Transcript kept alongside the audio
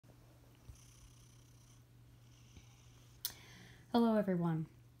Hello everyone.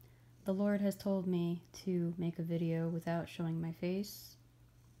 The Lord has told me to make a video without showing my face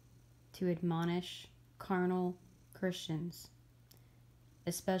to admonish carnal Christians,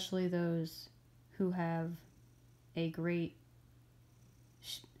 especially those who have a great,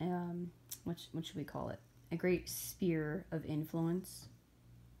 what should we call it? A great sphere of influence,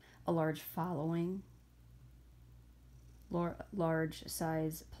 a large following, large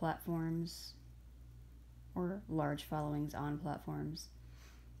size platforms, or large followings on platforms.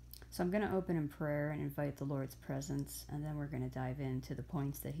 So I'm going to open in prayer and invite the Lord's presence, and then we're going to dive into the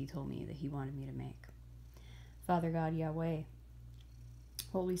points that He told me that He wanted me to make. Father God, Yahweh,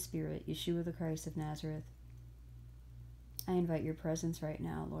 Holy Spirit, Yeshua the Christ of Nazareth, I invite your presence right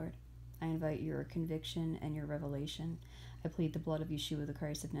now, Lord. I invite your conviction and your revelation. I plead the blood of Yeshua the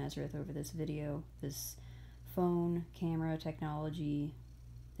Christ of Nazareth over this video, this phone, camera, technology,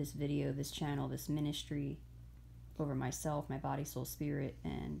 this video, this channel, this ministry, over myself, my body, soul, spirit,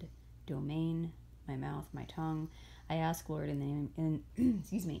 and domain, my mouth, my tongue. I ask, Lord, in the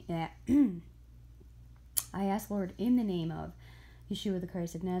name, I ask, Lord, in the name of Yeshua the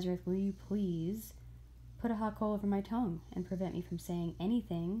Christ of Nazareth, will you please put a hot coal over my tongue and prevent me from saying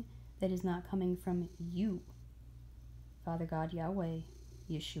anything that is not coming from you, Father God, Yahweh,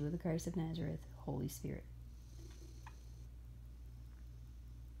 Yeshua the Christ of Nazareth, Holy Spirit.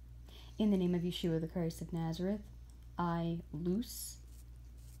 In the name of Yeshua the Christ of Nazareth, I loose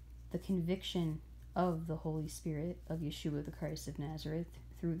the conviction of the Holy Spirit of Yeshua the Christ of Nazareth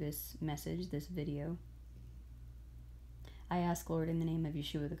through this message, this video. I ask, Lord, in the name of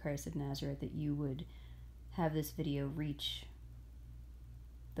Yeshua the Christ of Nazareth, that you would have this video reach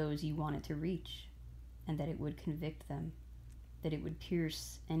those you want it to reach, and that it would convict them, that it would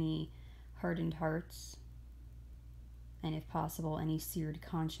pierce any hardened hearts, and if possible, any seared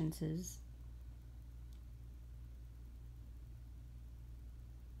consciences.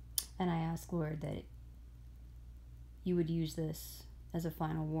 And I ask, Lord, that you would use this as a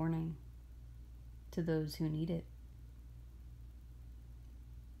final warning to those who need it.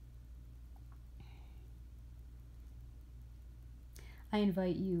 I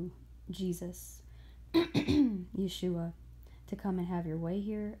invite you, Jesus, Yeshua, to come and have your way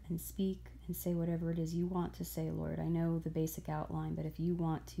here and speak and say whatever it is you want to say, Lord. I know the basic outline, but if you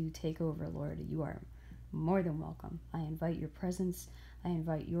want to take over, Lord, you are more than welcome. I invite your presence. I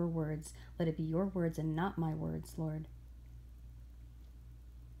invite your words. Let it be your words and not my words, Lord.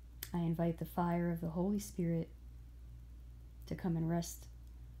 I invite the fire of the Holy Spirit to come and rest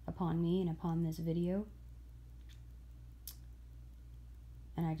upon me and upon this video.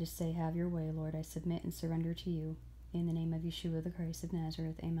 And I just say, have your way, Lord. I submit and surrender to you. In the name of Yeshua the Christ of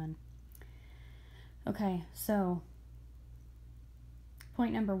Nazareth. Amen. Okay, so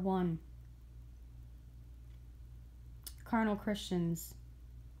point number 1. Carnal Christians,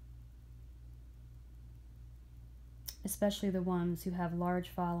 especially the ones who have large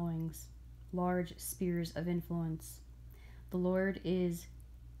followings, large spheres of influence, the Lord is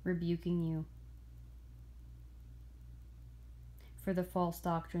rebuking you for the false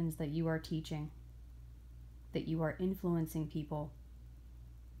doctrines that you are teaching, that you are influencing people.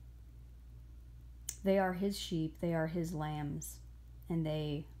 They are his sheep, they are his lambs, and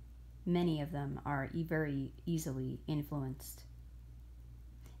many of them are very easily influenced.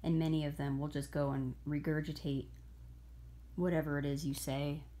 And many of them will just go and regurgitate whatever it is you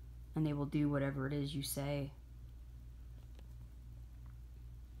say, and they will do whatever it is you say.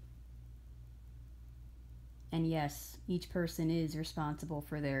 And yes, each person is responsible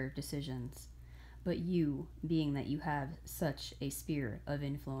for their decisions. But you, being that you have such a sphere of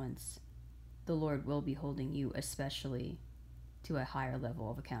influence, the Lord will be holding you especially to a higher level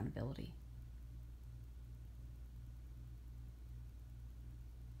of accountability.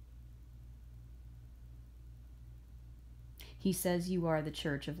 He says you are the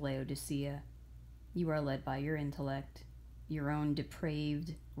church of Laodicea. You are led by your intellect, your own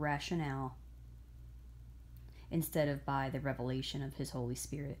depraved rationale, instead of by the revelation of his Holy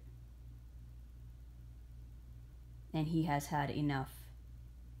Spirit. And he has had enough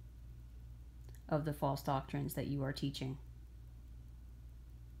of the false doctrines that you are teaching.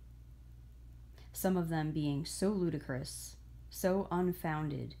 Some of them being so ludicrous, so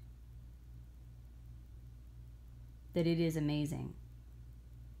unfounded, that it is amazing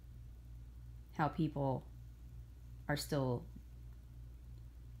how people are still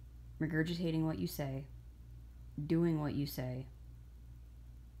regurgitating what you say, doing what you say.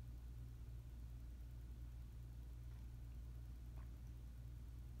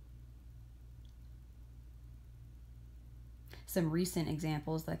 Some recent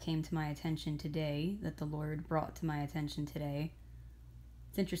examples that came to my attention today, that the Lord brought to my attention today,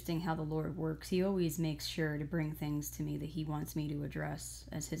 It's interesting how the Lord works. He always makes sure to bring things to me that he wants me to address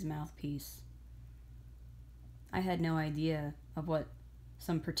as his mouthpiece. I had no idea of what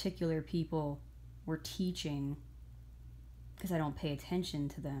some particular people were teaching because I don't pay attention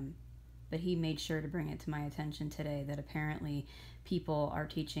to them. But he made sure to bring it to my attention today that apparently people are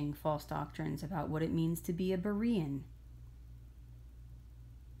teaching false doctrines about what it means to be a Berean.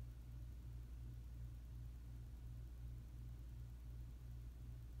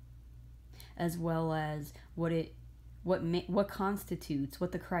 As well as what constitutes,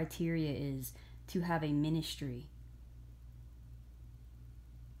 what the criteria is to have a ministry.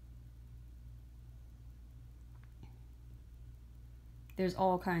 There's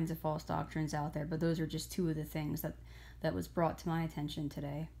all kinds of false doctrines out there, but those are just two of the things that was brought to my attention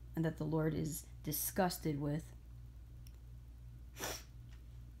today and that the Lord is disgusted with.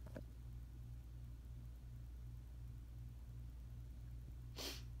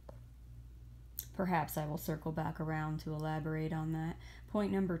 Perhaps I will circle back around to elaborate on that.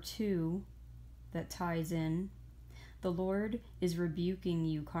 Point number 2 that ties in. The Lord is rebuking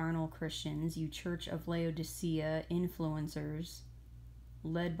you, carnal Christians, you Church of Laodicea influencers,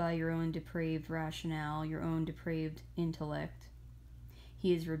 led by your own depraved rationale, your own depraved intellect.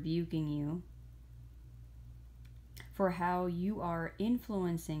 He is rebuking you for how you are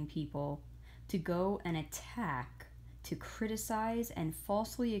influencing people to go and attack, to criticize and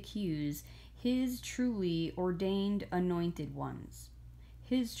falsely accuse his truly ordained anointed ones,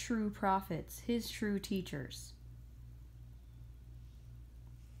 his true prophets, his true teachers.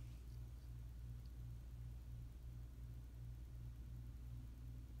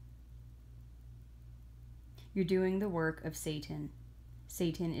 You're doing the work of Satan.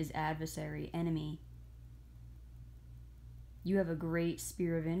 Satan is adversary, enemy. You have a great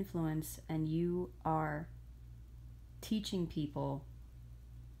sphere of influence and you are teaching people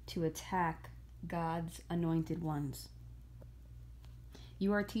to attack God's anointed ones.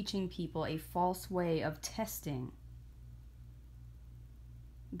 You are teaching people a false way of testing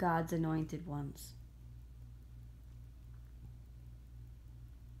God's anointed ones.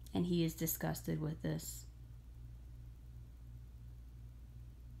 And he is disgusted with this.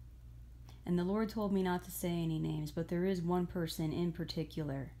 And the Lord told me not to say any names, but there is one person in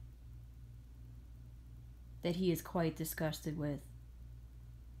particular that he is quite disgusted with.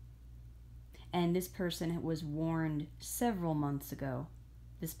 And this person was warned several months ago,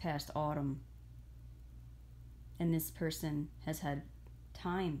 this past autumn. And this person has had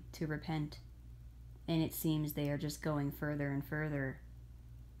time to repent. And it seems they are just going further and further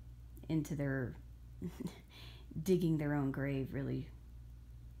into their digging their own grave, really,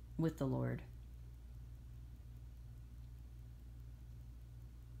 with the Lord.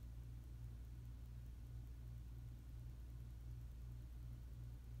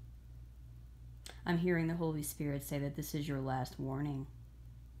 I'm hearing the Holy Spirit say that this is your last warning.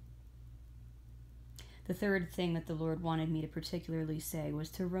 The third thing that the Lord wanted me to particularly say was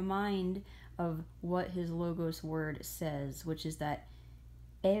to remind of what his Logos word says, which is that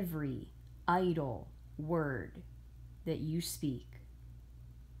every idle word that you speak,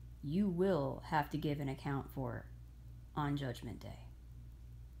 you will have to give an account for on Judgment Day.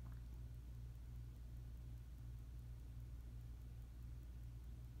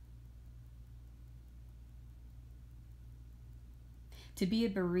 To be a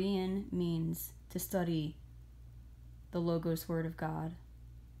Berean means to study the Logos Word of God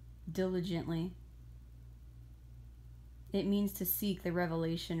diligently. It means to seek the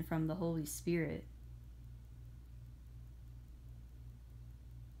revelation from the Holy Spirit.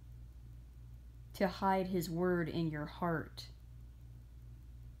 To hide his word in your heart.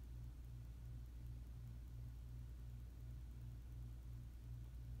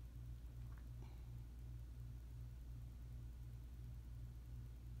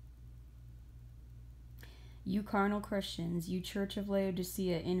 You carnal Christians, you Church of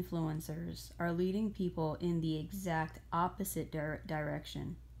Laodicea influencers, are leading people in the exact opposite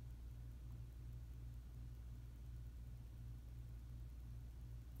direction.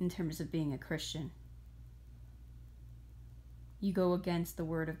 In terms of being a Christian. You go against the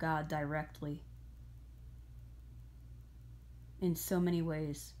Word of God directly. In so many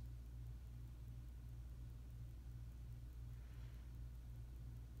ways.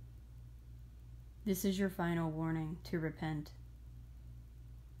 This is your final warning to repent.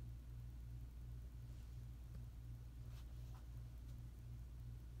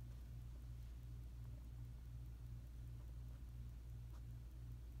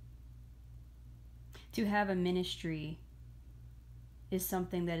 To have a ministry is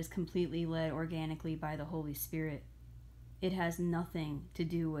something that is completely led organically by the Holy Spirit. It has nothing to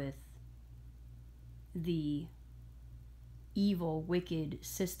do with the evil, wicked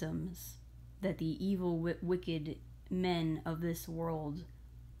systems that the evil, wicked men of this world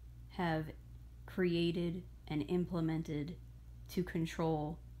have created and implemented to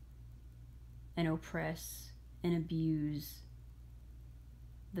control and oppress and abuse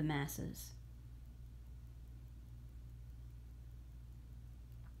the masses.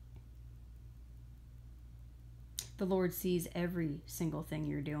 The Lord sees every single thing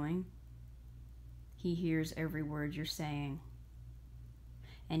you're doing. He hears every word you're saying.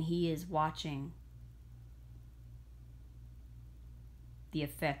 And He is watching the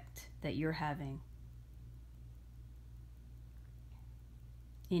effect that you're having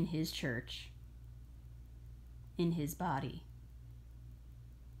in His church, in His body,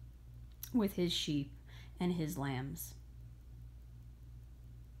 with His sheep and His lambs.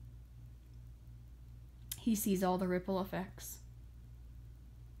 He sees all the ripple effects.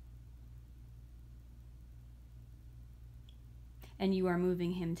 And you are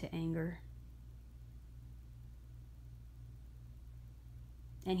moving Him to anger.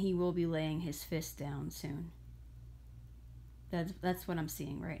 And He will be laying His fist down soon. That's what I'm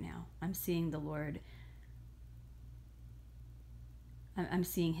seeing right now. I'm seeing the Lord. I'm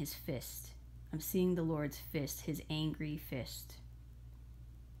seeing His fist. I'm seeing the Lord's fist, His angry fist.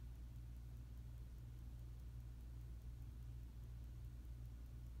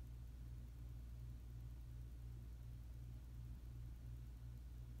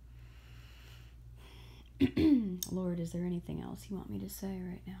 Lord, is there anything else you want me to say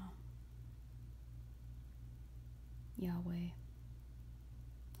right now? Yahweh,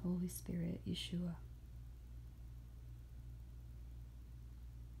 Holy Spirit, Yeshua.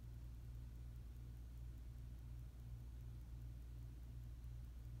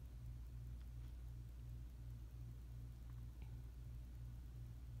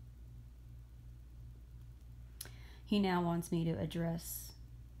 He now wants me to address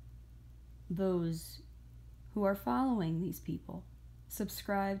those who are following these people.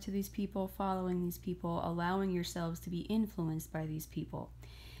 Subscribe to these people, following these people, allowing yourselves to be influenced by these people.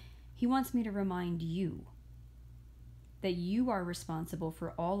 He wants me to remind you that you are responsible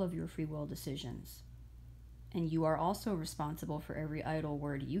for all of your free will decisions. And you are also responsible for every idle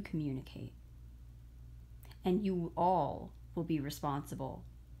word you communicate. And you all will be responsible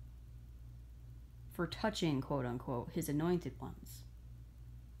for touching, quote unquote, His anointed ones.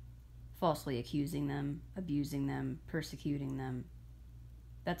 Falsely accusing them, abusing them, persecuting them.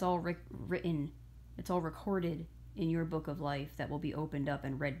 That's all written, it's all recorded in your book of life that will be opened up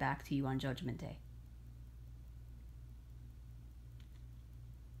and read back to you on Judgment Day.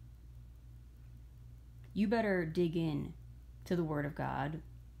 You better dig in to the Word of God,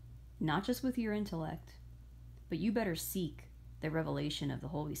 not just with your intellect, but you better seek the revelation of the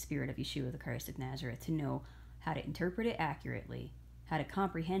Holy Spirit of Yeshua the Christ of Nazareth to know how to interpret it accurately, how to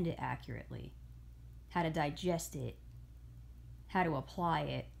comprehend it accurately, how to digest it, how to apply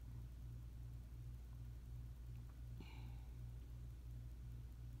it.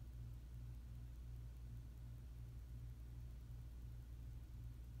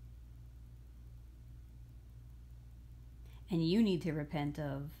 And you need to repent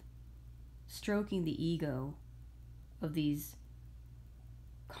of stroking the ego of these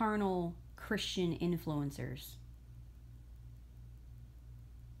carnal Christian influencers.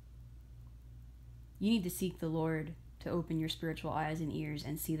 You need to seek the Lord to open your spiritual eyes and ears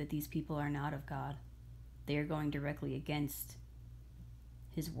and see that these people are not of God. They are going directly against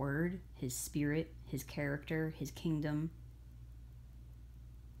His word, His spirit, His character, His kingdom,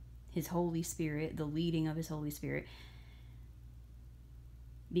 His Holy Spirit, the leading of His Holy Spirit.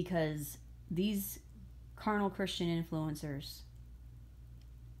 Because these carnal Christian influencers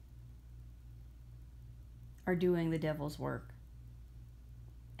are doing the devil's work.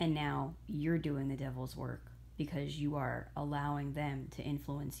 And now you're doing the devil's work because you are allowing them to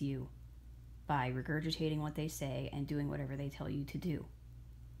influence you by regurgitating what they say and doing whatever they tell you to do.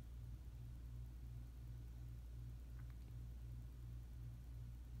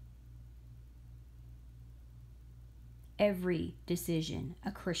 Every decision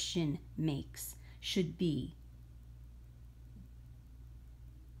a Christian makes should be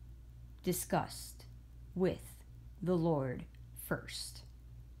discussed with the Lord first.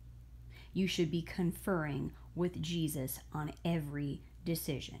 You should be conferring with Jesus on every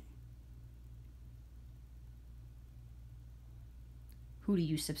decision. Who do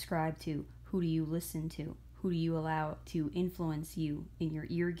you subscribe to? Who do you listen to? Who do you allow to influence you in your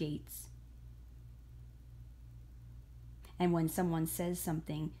ear gates? And when someone says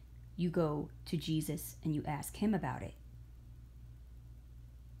something, you go to Jesus and you ask Him about it.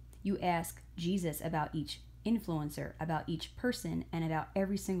 You ask Jesus about each influencer, about each person, and about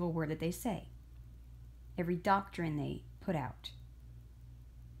every single word that they say, every doctrine they put out,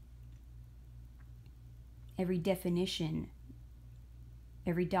 every definition,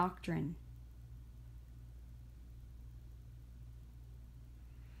 every doctrine.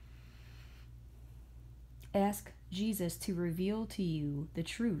 Ask Jesus to reveal to you the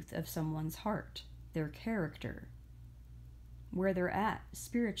truth of someone's heart, their character, where they're at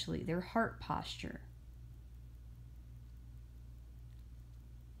spiritually, their heart posture.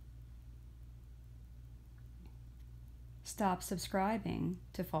 Stop subscribing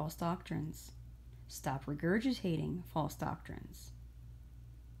to false doctrines. Stop regurgitating false doctrines.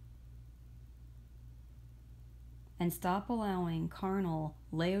 And stop allowing carnal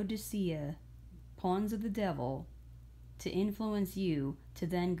Laodicea, pawns of the devil, to influence you to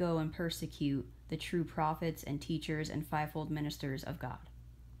then go and persecute the true prophets and teachers and fivefold ministers of God.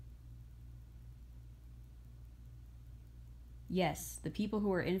 Yes, the people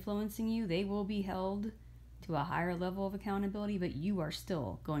who are influencing you, they will be held to a higher level of accountability, but you are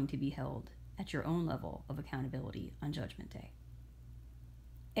still going to be held at your own level of accountability on Judgment Day.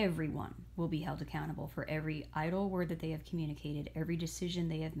 Everyone will be held accountable for every idle word that they have communicated, every decision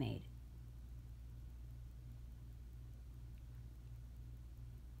they have made.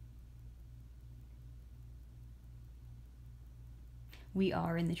 We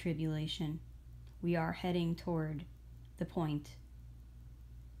are in the tribulation. We are heading toward the point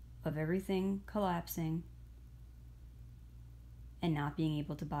of everything collapsing and not being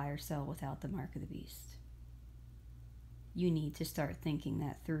able to buy or sell without the mark of the beast. You need to start thinking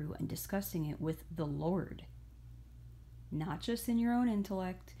that through and discussing it with the Lord. Not just in your own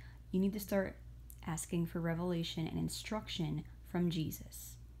intellect. You need to start asking for revelation and instruction from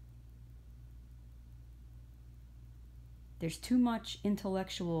Jesus. There's too much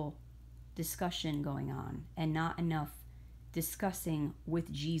intellectual discussion going on and not enough discussing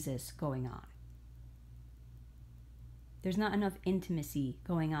with Jesus going on. There's not enough intimacy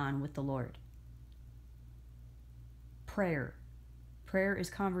going on with the Lord. Prayer. Prayer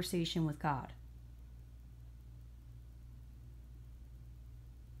is conversation with God.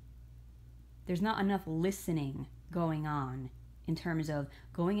 There's not enough listening going on in terms of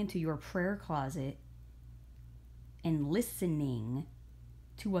going into your prayer closet and listening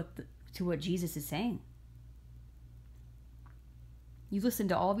to what Jesus is saying. You listen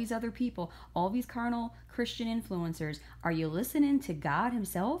to all these other people, all these carnal Christian influencers. Are you listening to God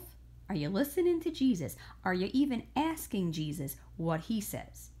himself? Are you listening to Jesus? Are you even asking Jesus what he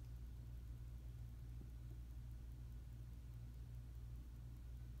says?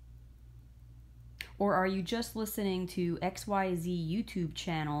 Or are you just listening to XYZ YouTube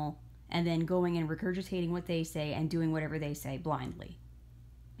channel and then going and regurgitating what they say and doing whatever they say blindly?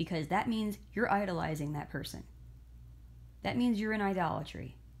 Because that means you're idolizing that person. That means you're in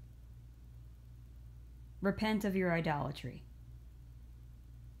idolatry. Repent of your idolatry.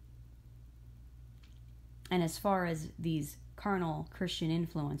 And as far as these carnal Christian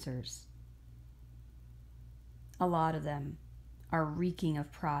influencers, a lot of them are reeking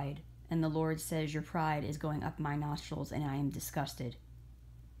of pride. And the Lord says, your pride is going up my nostrils and I am disgusted.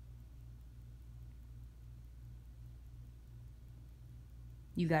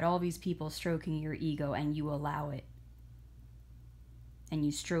 You got all these people stroking your ego and you allow it. And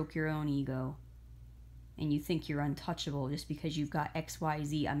you stroke your own ego. And you think you're untouchable just because you've got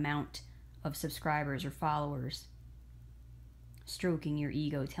XYZ amount of subscribers or followers. Stroking your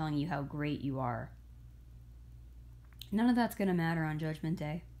ego, telling you how great you are. None of that's going to matter on Judgment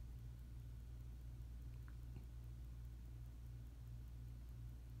Day.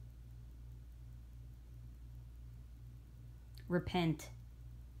 Repent.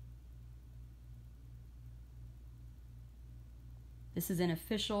 This is an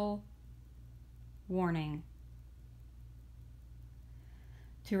official warning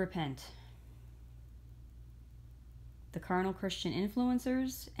to repent. The carnal Christian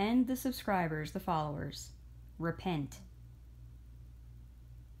influencers and the subscribers, the followers, repent.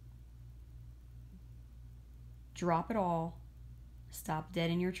 Drop it all, stop dead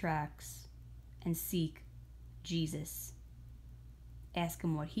in your tracks, and seek Jesus. Ask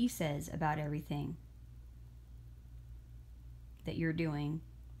him what he says about everything that you're doing,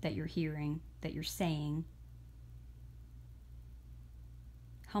 that you're hearing, that you're saying.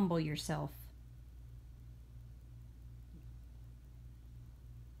 Humble yourself.